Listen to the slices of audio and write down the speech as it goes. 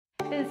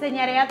Te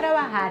enseñaré a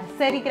trabajar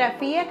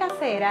serigrafía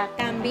casera,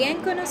 también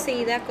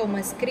conocida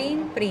como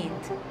screen print.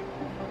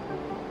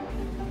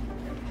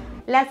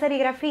 La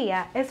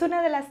serigrafía es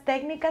una de las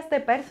técnicas de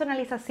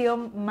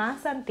personalización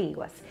más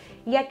antiguas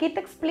y aquí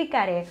te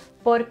explicaré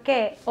por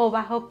qué o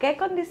bajo qué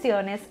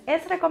condiciones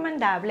es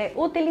recomendable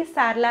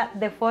utilizarla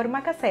de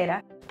forma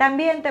casera.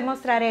 También te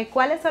mostraré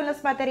cuáles son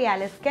los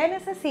materiales que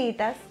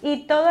necesitas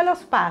y todos los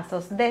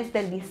pasos desde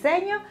el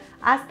diseño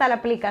hasta la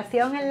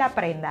aplicación en la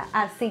prenda,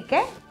 así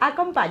que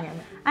acompáñame.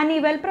 A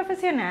nivel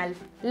profesional,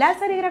 la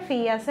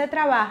serigrafía se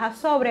trabaja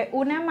sobre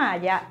una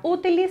malla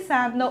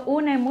utilizando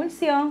una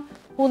emulsión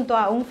junto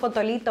a un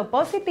fotolito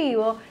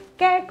positivo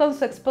que con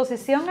su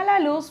exposición a la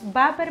luz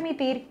va a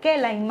permitir que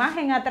la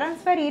imagen a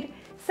transferir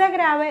se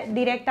grabe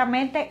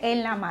directamente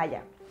en la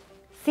malla.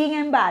 Sin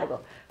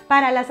embargo,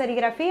 para la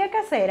serigrafía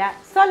casera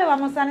solo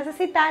vamos a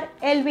necesitar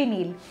el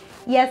vinil.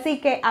 Y así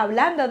que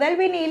hablando del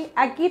vinil,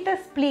 aquí te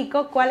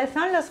explico cuáles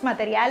son los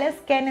materiales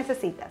que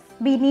necesitas.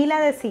 Vinil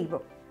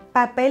adhesivo,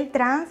 papel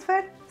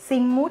transfer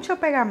sin mucho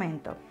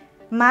pegamento,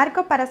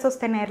 marco para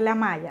sostener la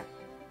malla.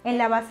 En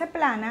la base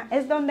plana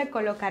es donde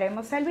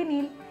colocaremos el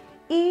vinil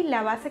y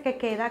la base que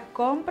queda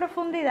con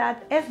profundidad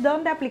es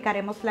donde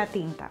aplicaremos la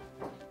tinta.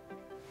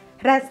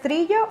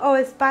 Rastrillo o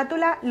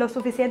espátula lo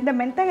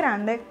suficientemente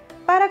grande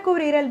para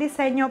cubrir el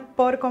diseño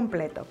por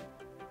completo.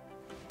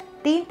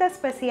 Tinta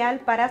especial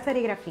para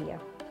serigrafía.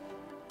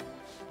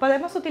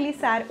 Podemos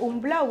utilizar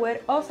un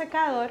blower o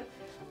secador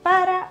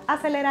para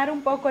acelerar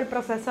un poco el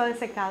proceso de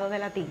secado de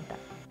la tinta.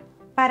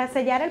 Para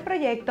sellar el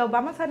proyecto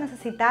vamos a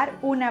necesitar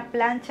una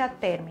plancha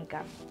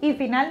térmica y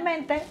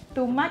finalmente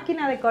tu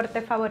máquina de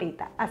corte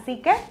favorita,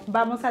 así que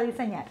vamos a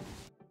diseñar.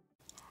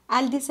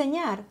 Al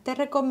diseñar te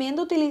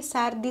recomiendo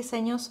utilizar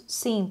diseños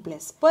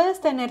simples. Puedes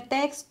tener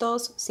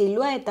textos,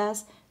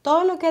 siluetas,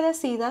 todo lo que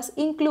decidas,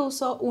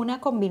 incluso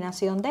una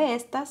combinación de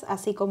estas,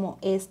 así como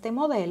este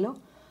modelo,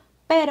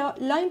 pero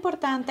lo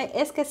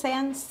importante es que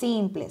sean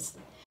simples.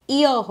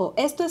 Y ojo,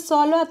 esto es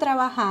solo a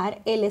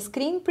trabajar el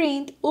screen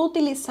print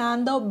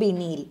utilizando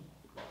vinil.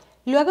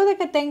 Luego de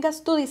que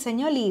tengas tu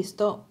diseño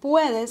listo,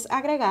 puedes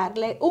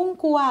agregarle un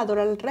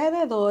cuadro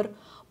alrededor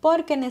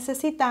porque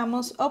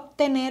necesitamos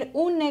obtener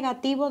un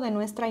negativo de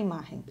nuestra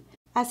imagen.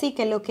 Así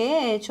que lo que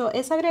he hecho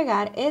es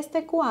agregar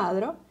este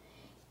cuadro.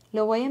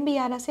 Lo voy a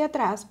enviar hacia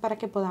atrás para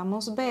que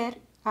podamos ver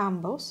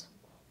ambos,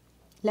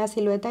 la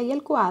silueta y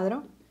el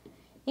cuadro.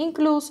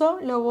 Incluso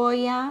lo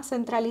voy a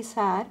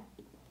centralizar.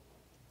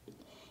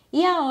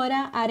 Y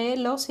ahora haré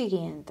lo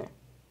siguiente.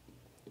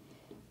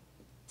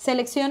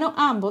 Selecciono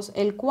ambos,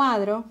 el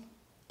cuadro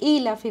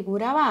y la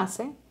figura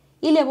base,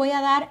 y le voy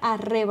a dar a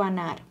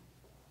rebanar.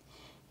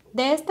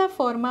 De esta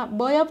forma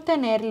voy a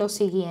obtener lo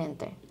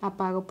siguiente.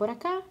 Apago por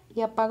acá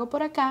y apago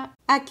por acá.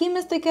 Aquí me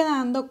estoy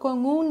quedando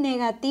con un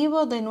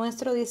negativo de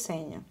nuestro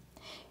diseño.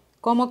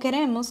 Como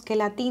queremos que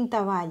la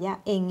tinta vaya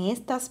en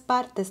estas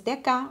partes de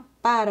acá,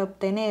 para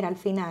obtener al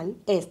final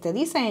este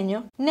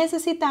diseño,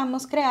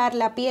 necesitamos crear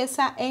la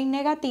pieza en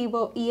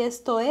negativo y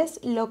esto es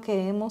lo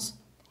que hemos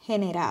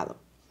generado.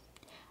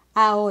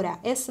 Ahora,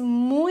 es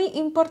muy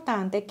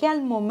importante que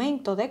al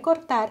momento de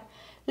cortar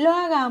lo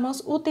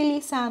hagamos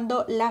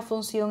utilizando la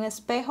función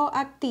espejo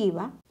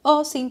activa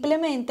o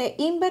simplemente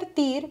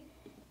invertir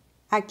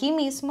aquí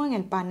mismo en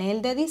el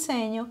panel de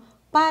diseño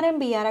para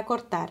enviar a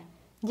cortar,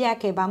 ya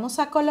que vamos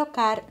a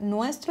colocar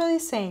nuestro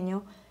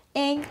diseño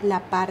en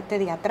la parte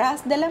de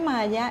atrás de la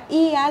malla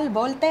y al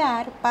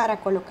voltear para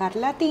colocar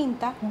la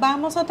tinta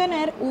vamos a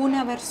tener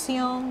una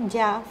versión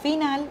ya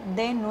final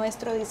de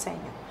nuestro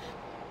diseño.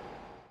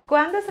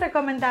 ¿Cuándo es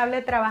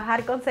recomendable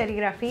trabajar con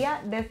serigrafía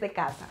desde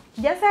casa?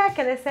 Ya sea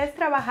que desees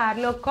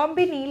trabajarlo con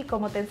vinil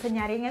como te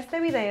enseñaré en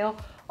este video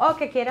o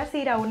que quieras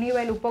ir a un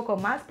nivel un poco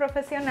más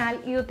profesional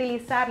y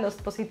utilizar los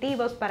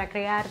positivos para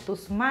crear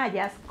tus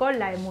mallas con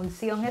la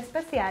emulsión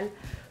especial,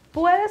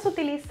 puedes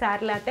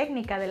utilizar la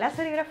técnica de la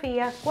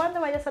serigrafía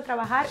cuando vayas a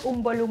trabajar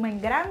un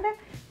volumen grande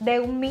de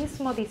un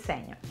mismo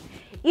diseño.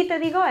 Y te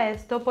digo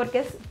esto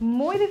porque es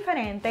muy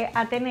diferente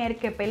a tener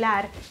que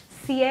pelar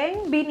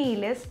 100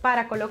 viniles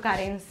para colocar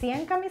en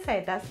 100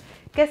 camisetas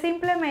que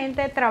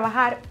simplemente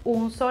trabajar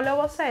un solo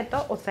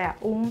boceto, o sea,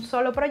 un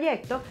solo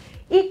proyecto,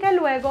 y que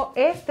luego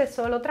este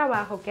solo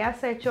trabajo que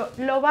has hecho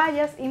lo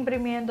vayas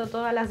imprimiendo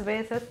todas las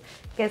veces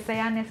que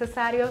sea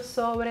necesario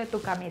sobre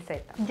tu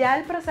camiseta. Ya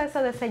el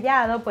proceso de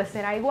sellado pues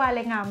será igual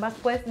en ambas,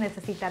 pues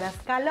necesitarás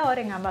calor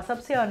en ambas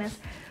opciones,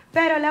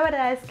 pero la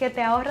verdad es que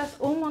te ahorras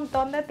un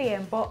montón de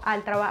tiempo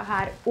al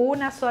trabajar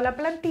una sola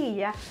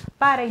plantilla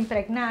para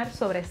impregnar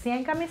sobre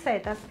 100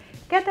 camisetas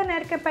que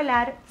tener que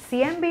pelar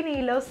 100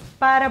 vinilos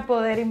para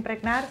poder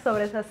impregnar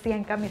sobre esas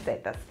 100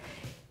 camisetas.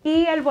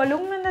 Y el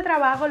volumen de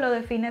trabajo lo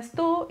defines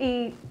tú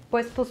y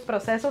pues tus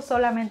procesos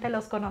solamente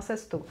los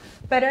conoces tú,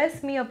 pero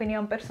es mi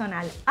opinión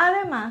personal.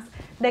 Además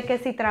de que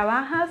si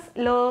trabajas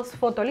los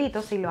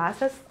fotolitos y lo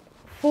haces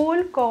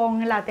full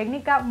con la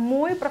técnica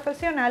muy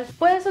profesional,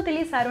 puedes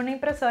utilizar una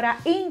impresora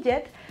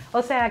inkjet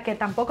o sea que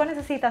tampoco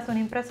necesitas una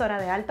impresora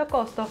de alto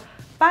costo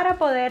para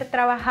poder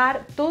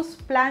trabajar tus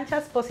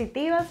planchas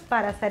positivas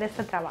para hacer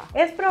este trabajo.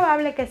 Es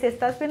probable que si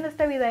estás viendo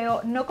este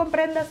video no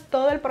comprendas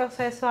todo el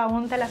proceso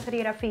aún de la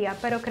serigrafía,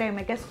 pero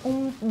créeme que es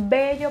un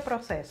bello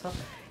proceso.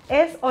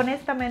 Es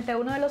honestamente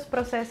uno de los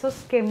procesos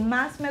que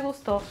más me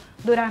gustó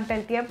durante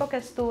el tiempo que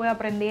estuve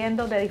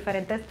aprendiendo de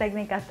diferentes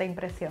técnicas de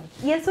impresión.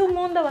 Y es un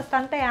mundo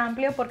bastante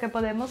amplio porque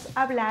podemos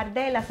hablar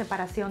de la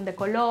separación de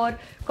color,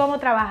 cómo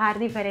trabajar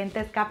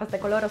diferentes capas de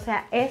color, o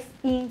sea, es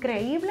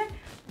increíble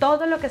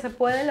todo lo que se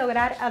puede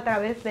lograr a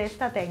través de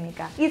esta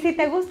técnica. Y si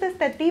te gusta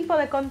este tipo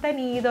de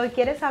contenido y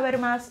quieres saber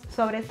más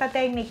sobre esta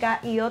técnica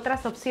y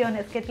otras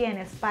opciones que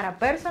tienes para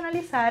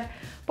personalizar,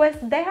 pues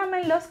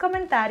déjame en los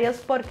comentarios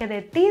porque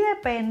de ti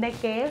depende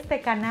que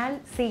este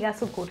canal siga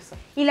su curso.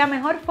 Y la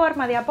mejor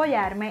forma de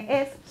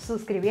apoyarme es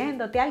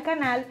suscribiéndote al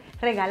canal,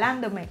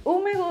 regalándome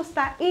un me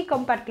gusta y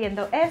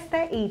compartiendo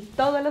este y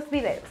todos los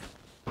videos.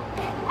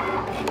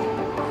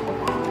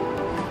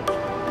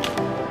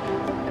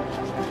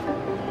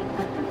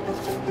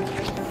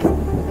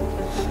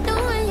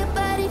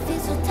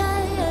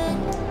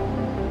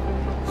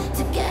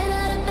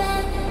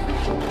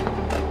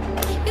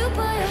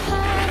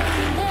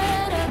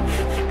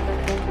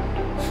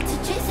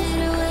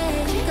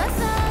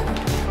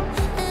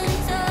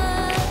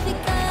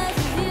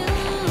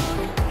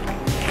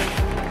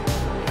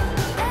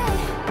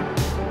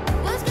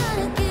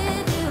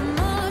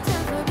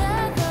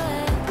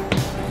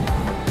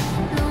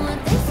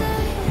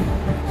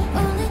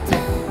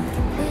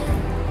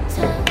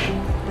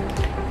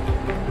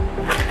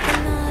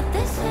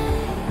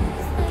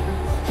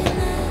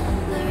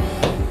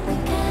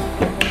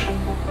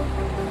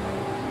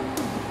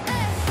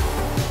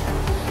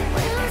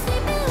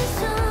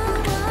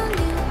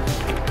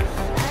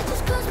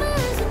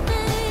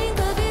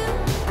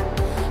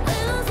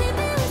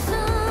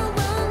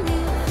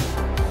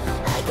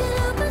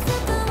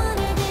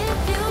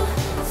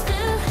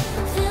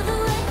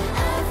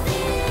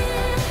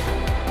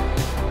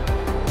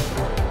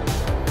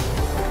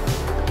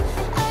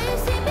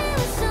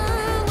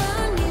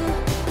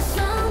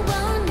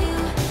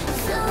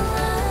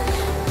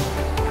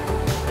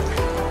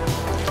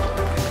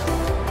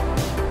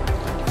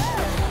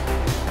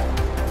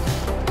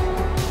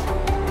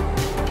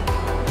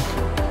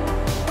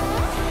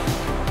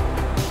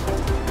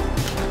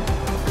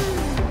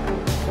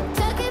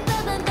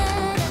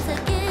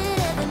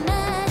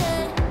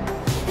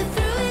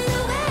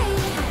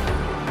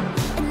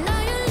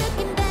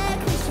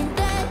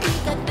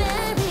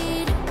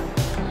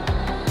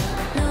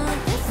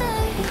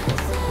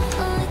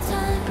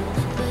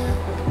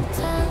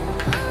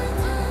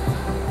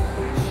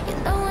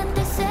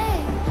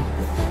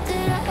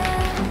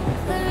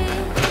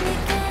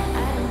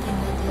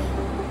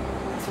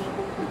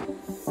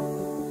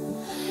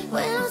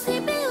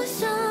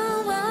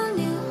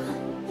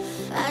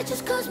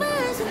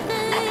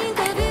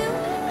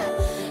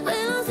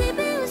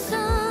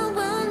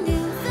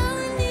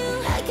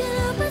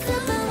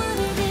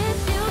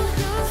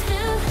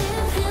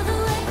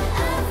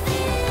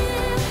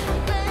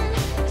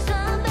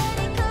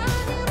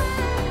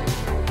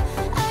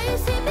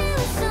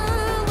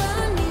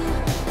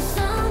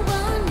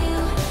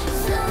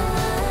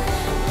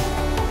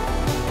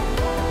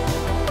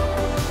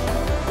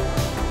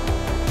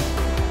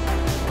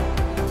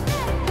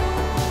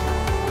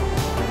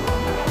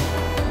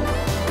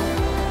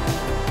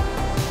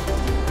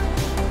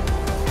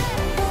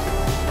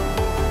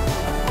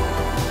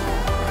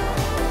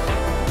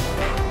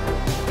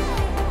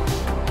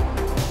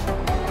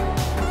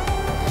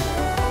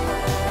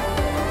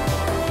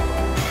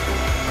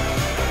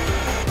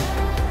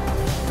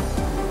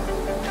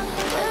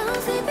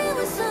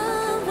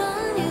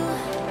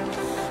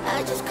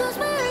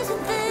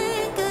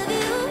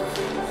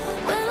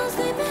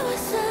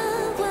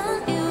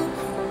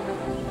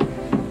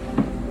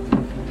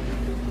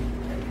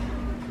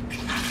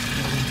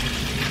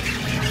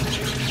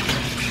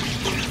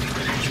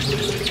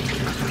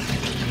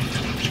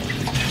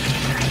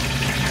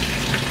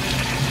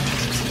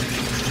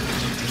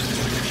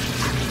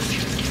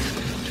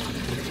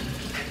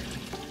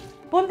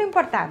 Punto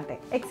importante,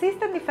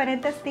 existen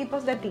diferentes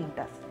tipos de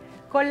tintas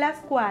con las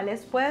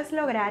cuales puedes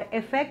lograr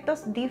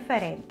efectos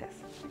diferentes.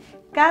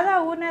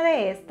 Cada una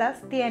de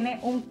estas tiene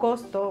un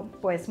costo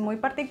pues muy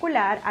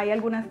particular, hay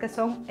algunas que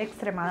son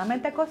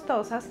extremadamente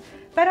costosas,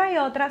 pero hay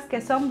otras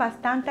que son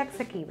bastante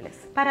asequibles.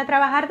 Para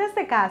trabajar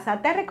desde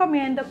casa te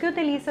recomiendo que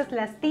utilices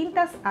las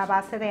tintas a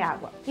base de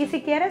agua. Y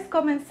si quieres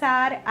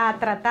comenzar a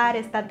tratar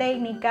esta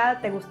técnica,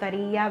 te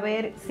gustaría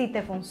ver si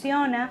te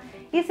funciona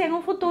y si en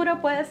un futuro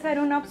puede ser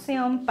una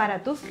opción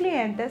para tus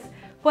clientes,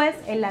 pues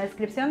en la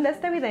descripción de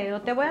este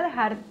video te voy a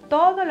dejar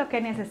todo lo que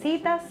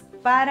necesitas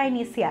para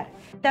iniciar.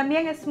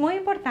 También es muy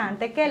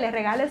importante que le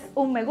regales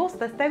un me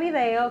gusta a este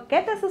video,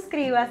 que te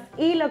suscribas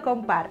y lo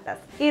compartas.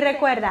 Y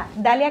recuerda,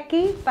 dale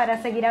aquí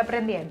para seguir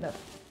aprendiendo.